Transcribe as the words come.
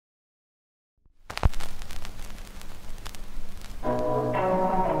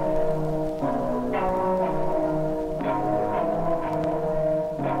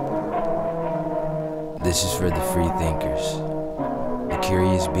This is for the free thinkers, the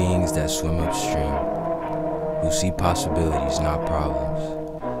curious beings that swim upstream, who see possibilities, not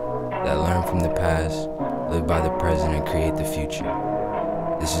problems, that learn from the past, live by the present, and create the future.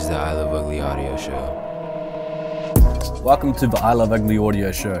 This is the I Love Ugly audio show. Welcome to the I Love Ugly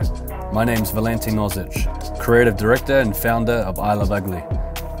audio show. My name's Valentin Ozic, creative director and founder of I Love Ugly.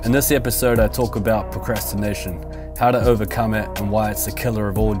 In this episode, I talk about procrastination, how to overcome it, and why it's the killer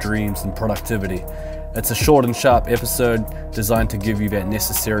of all dreams and productivity. It's a short and sharp episode designed to give you that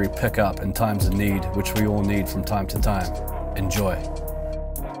necessary pickup in times of need, which we all need from time to time. Enjoy.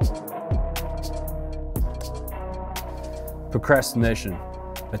 Procrastination,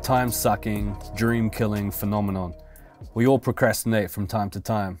 a time-sucking, dream-killing phenomenon. We all procrastinate from time to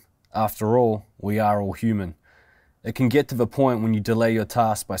time. After all, we are all human. It can get to the point when you delay your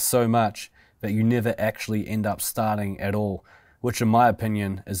task by so much that you never actually end up starting at all, which in my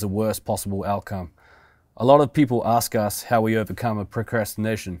opinion is the worst possible outcome. A lot of people ask us how we overcome a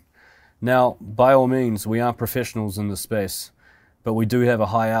procrastination. Now, by all means, we aren't professionals in this space, but we do have a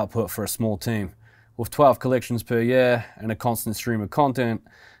high output for a small team. With 12 collections per year and a constant stream of content,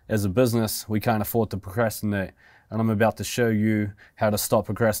 as a business, we can't afford to procrastinate, and I'm about to show you how to stop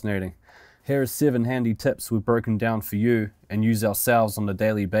procrastinating. Here are 7 handy tips we've broken down for you and use ourselves on a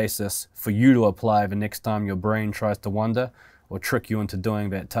daily basis for you to apply the next time your brain tries to wander or trick you into doing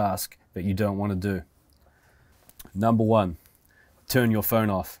that task that you don't want to do. Number 1, turn your phone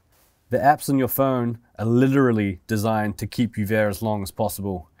off. The apps on your phone are literally designed to keep you there as long as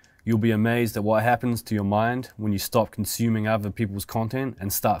possible. You'll be amazed at what happens to your mind when you stop consuming other people's content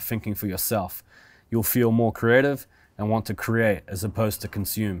and start thinking for yourself. You'll feel more creative and want to create as opposed to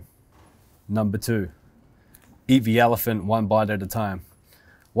consume. Number 2, eat the elephant one bite at a time.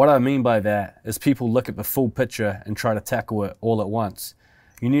 What I mean by that is people look at the full picture and try to tackle it all at once.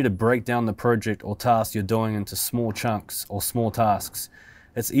 You need to break down the project or task you're doing into small chunks or small tasks.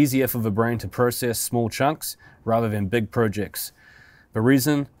 It's easier for the brain to process small chunks rather than big projects. The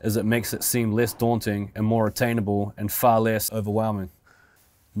reason is it makes it seem less daunting and more attainable and far less overwhelming.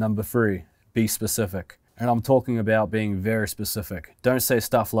 Number 3, be specific. And I'm talking about being very specific. Don't say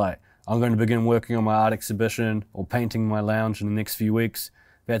stuff like, I'm going to begin working on my art exhibition or painting my lounge in the next few weeks.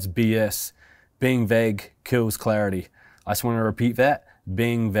 That's BS. Being vague kills clarity. I just want to repeat that.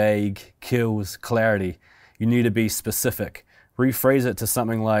 Being vague kills clarity. You need to be specific. Rephrase it to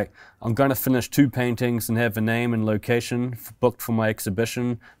something like, I'm going to finish 2 paintings and have the name and location booked for my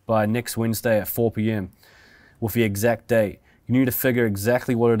exhibition by next Wednesday at 4 p.m. with the exact date. You need to figure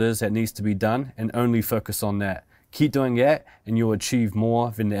exactly what it is that needs to be done and only focus on that. Keep doing that and you'll achieve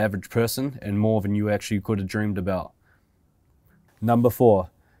more than the average person and more than you actually could have dreamed about. Number 4,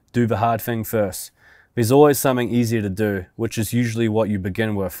 do the hard thing first. There's always something easier to do, which is usually what you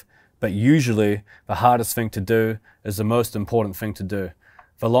begin with. But usually, the hardest thing to do is the most important thing to do.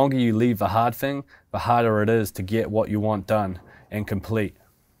 The longer you leave the hard thing, the harder it is to get what you want done and complete.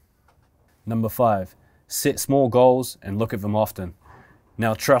 Number 5, set small goals and look at them often.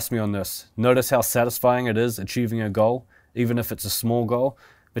 Now trust me on this. Notice how satisfying it is achieving a goal, even if it's a small goal.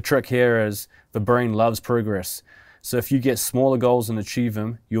 The trick here is the brain loves progress. So if you get smaller goals and achieve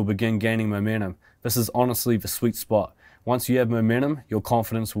them, you'll begin gaining momentum. This is honestly the sweet spot. Once you have momentum, your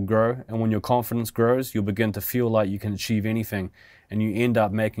confidence will grow, and when your confidence grows, you'll begin to feel like you can achieve anything, and you end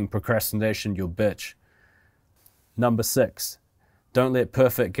up making procrastination your bitch. Number 6, don't let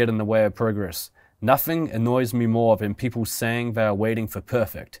perfect get in the way of progress. Nothing annoys me more than people saying they are waiting for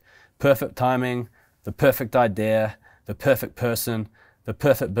perfect. Perfect timing, the perfect idea, the perfect person, the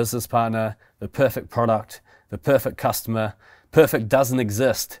perfect business partner, the perfect product, the perfect customer. Perfect doesn't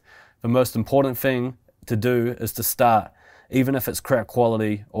exist. The most important thing to do is to start, even if it's crap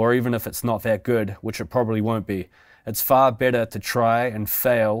quality or even if it's not that good, which it probably won't be. It's far better to try and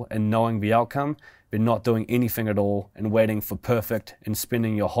fail and knowing the outcome than not doing anything at all and waiting for perfect and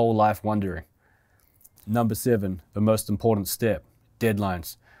spending your whole life wondering. Number 7, the most important step,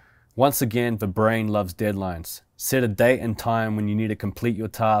 deadlines. Once again, the brain loves deadlines. Set a date and time when you need to complete your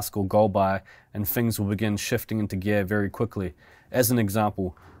task or goal by, and things will begin shifting into gear very quickly. As an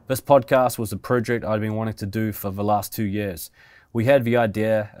example, this podcast was a project I'd been wanting to do for the last 2 years. We had the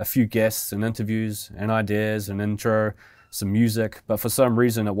idea, a few guests and interviews and ideas, an intro, some music, but for some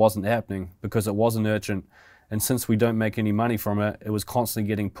reason it wasn't happening because it wasn't urgent, and since we don't make any money from it, it was constantly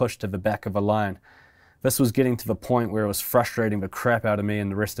getting pushed to the back of the line. This was getting to the point where it was frustrating the crap out of me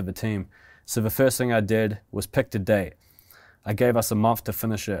and the rest of the team. So the first thing I did was pick a date. I gave us a month to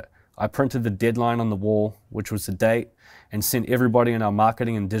finish it. I printed the deadline on the wall, which was the date, and sent everybody in our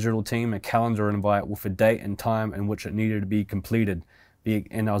marketing and digital team a calendar invite with a date and time in which it needed to be completed.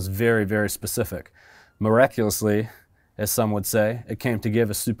 And I was very, very specific. Miraculously, as some would say, it came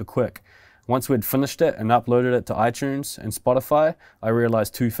together super quick. Once we'd finished it and uploaded it to iTunes and Spotify, I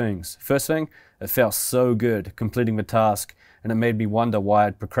realized two things. First thing, it felt so good completing the task, and it made me wonder why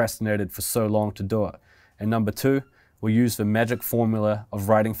I'd procrastinated for so long to do it. And number two, we used the magic formula of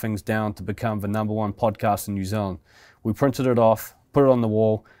writing things down to become the #1 podcast in New Zealand. We printed it off, put it on the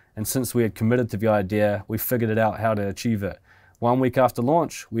wall, and since we had committed to the idea, we figured it out how to achieve it. 1 week after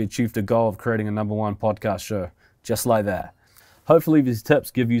launch, we achieved the goal of creating a #1 podcast show, just like that. Hopefully these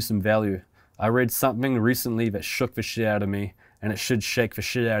tips give you some value. I read something recently that shook the shit out of me, and it should shake the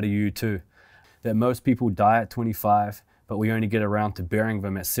shit out of you too. That most people die at 25, but we only get around to burying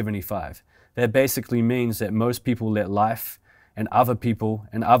them at 75. That basically means that most people let life and other people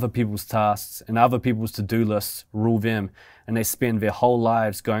and other people's tasks and other people's to-do lists rule them, and they spend their whole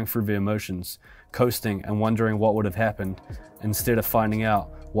lives going through their emotions, coasting and wondering what would have happened, instead of finding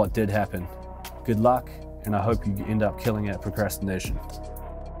out what did happen. Good luck, and I hope you end up killing at procrastination.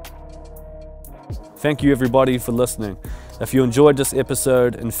 Thank you everybody for listening. If you enjoyed this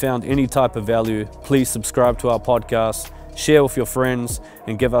episode and found any type of value, please subscribe to our podcast, share with your friends,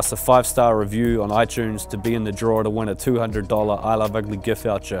 and give us a 5-star review on iTunes to be in the draw to win a $200 I Love Ugly gift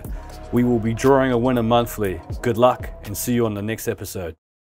voucher. We will be drawing a winner monthly. Good luck, and see you on the next episode.